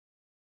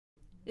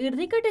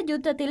இறுதிக்கட்ட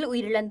யுத்தத்தில்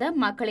உயிரிழந்த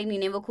மக்களை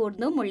நினைவு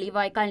கூர்ந்தும்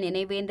முள்ளிவாய்க்கால்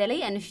நினைவேந்தலை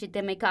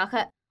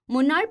அனுஷ்டித்தமைக்காக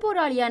முன்னாள்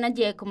போராளியான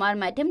ஜெயக்குமார்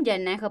மற்றும்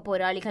ஜனநாயக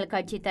போராளிகள்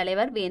கட்சி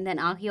தலைவர்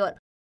வேந்தன் ஆகியோர்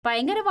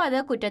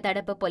பயங்கரவாத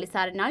குற்றத்தடுப்பு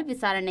போலீசாரினால்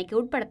விசாரணைக்கு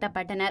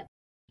உட்படுத்தப்பட்டனர்.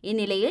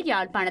 இந்நிலையில்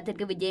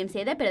யாழ்ப்பாணத்திற்கு விஜயம்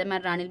செய்த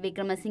பிரதமர் ரணில்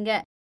விக்ரமசிங்க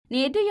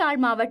நேற்று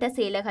யாழ் மாவட்ட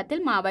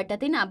செயலகத்தில்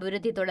மாவட்டத்தின்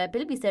அபிவிருத்தி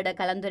தொடர்பில் விசேட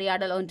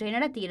கலந்துரையாடல் ஒன்றை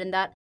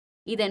நடத்தியிருந்தார்.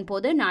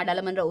 இதன்போது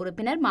நாடாளுமன்ற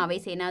உறுப்பினர் மாவை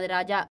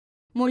சேனாதிராஜா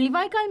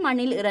முள்ளிவாய்க்கால்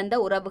மண்ணில் இறந்த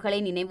உறவுகளை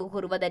நினைவு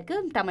கூறுவதற்கு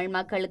தமிழ்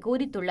மக்களுக்கு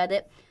உரித்துள்ளது.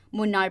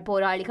 முன்னாள்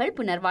போராளிகள்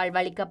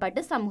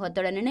புனர்வாழ்வளிக்கப்பட்டு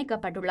சமூகத்துடன்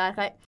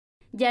இணைக்கப்பட்டுள்ளார்கள்.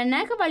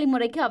 ஜனநாயக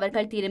வழிமுறைக்கு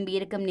அவர்கள்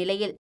திரும்பியிருக்கும்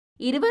நிலையில்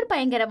இருவர்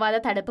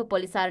பயங்கரவாத தடுப்பு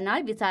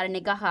போலீசாரினால்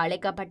விசாரணைக்காக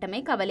அழைக்கப்பட்டமை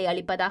கவலை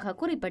அளிப்பதாக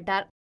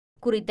குறிப்பிட்டார்.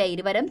 குறித்த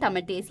இருவரும்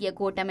தமிழ் தேசிய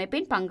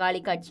கூட்டமைப்பின்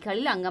பங்காளி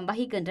கட்சிகளில் அங்கம்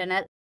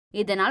வகிக்கின்றனர்.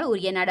 இதனால்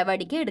உரிய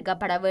நடவடிக்கை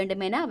எடுக்கப்பட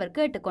வேண்டும் என அவர்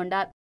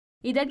கேட்டுக்கொண்டார்.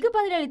 இதற்கு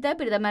பதிலளித்த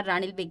பிரதமர்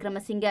ரணில்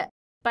விக்ரமசிங்க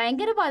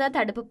பயங்கரவாத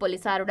தடுப்பு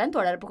போலீசாருடன்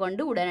தொடர்பு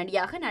கொண்டு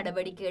உடனடியாக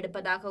நடவடிக்கை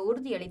எடுப்பதாக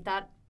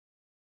உறுதியளித்தார்.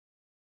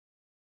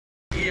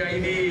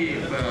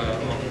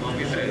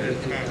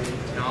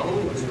 Now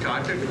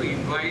started to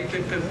invite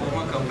the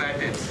former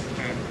combatants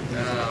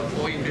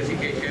for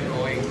investigation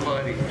or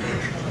inquiry.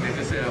 This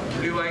is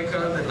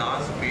Mulivaikal, the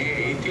last May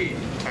 18.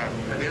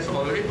 There's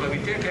already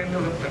permitted and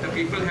the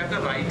people have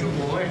the right to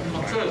go and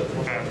observe.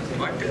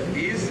 But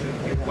these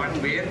one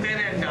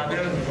Vendan and the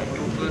other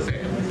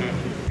 2%,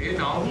 they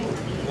now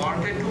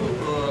wanted to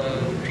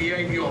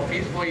PIB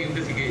office for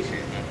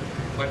investigation.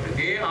 But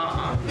they are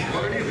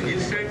already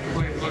registered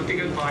for a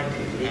political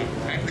party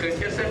and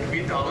contested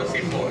with our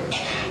symbol,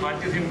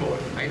 party symbol.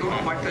 I don't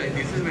know, but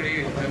this is very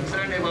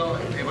concerned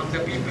among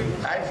the people.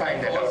 I find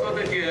that also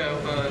the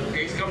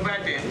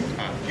ex-combatants,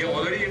 they are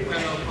already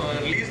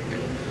released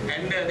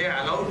and they are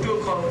allowed to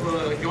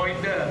join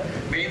the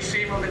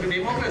mainstream of the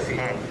democracy.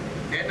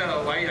 Then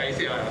why I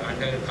say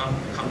under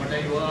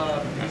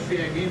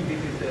I mean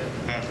this is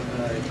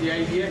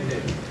TID and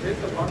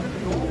there's a problem to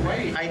know why.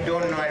 I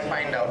don't know. I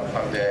find out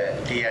from the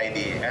TID.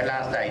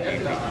 Last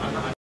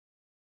IDP.